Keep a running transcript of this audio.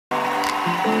And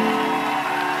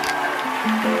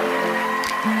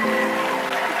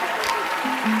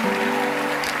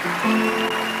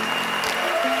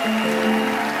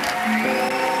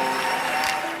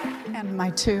my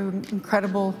two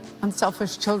incredible,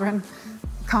 unselfish children,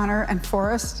 Connor and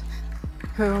Forrest,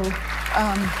 who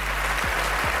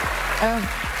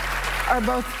they're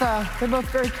both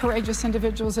very courageous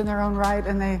individuals in their own right,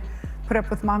 and they put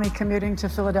up with mommy commuting to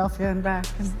Philadelphia and back.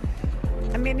 And,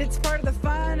 I mean, it's part of the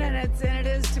fun, and it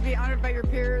is to be honored by your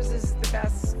peers is the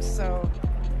best. So,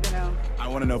 you know. I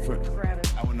want to know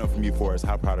from you, Forrest,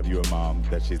 how proud of you, a mom,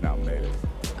 that she's nominated.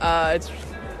 It's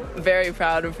very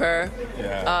proud of her.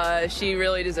 Yeah. She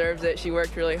really deserves it. She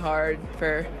worked really hard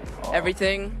for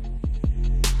everything.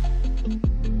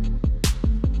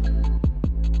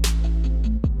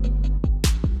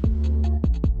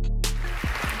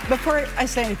 Before I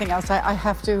say anything else, I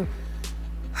have to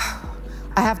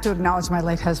acknowledge my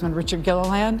late husband, Richard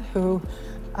Gilliland, who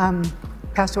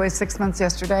passed away 6 months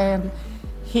yesterday, and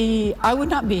I would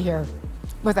not be here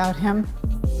without him.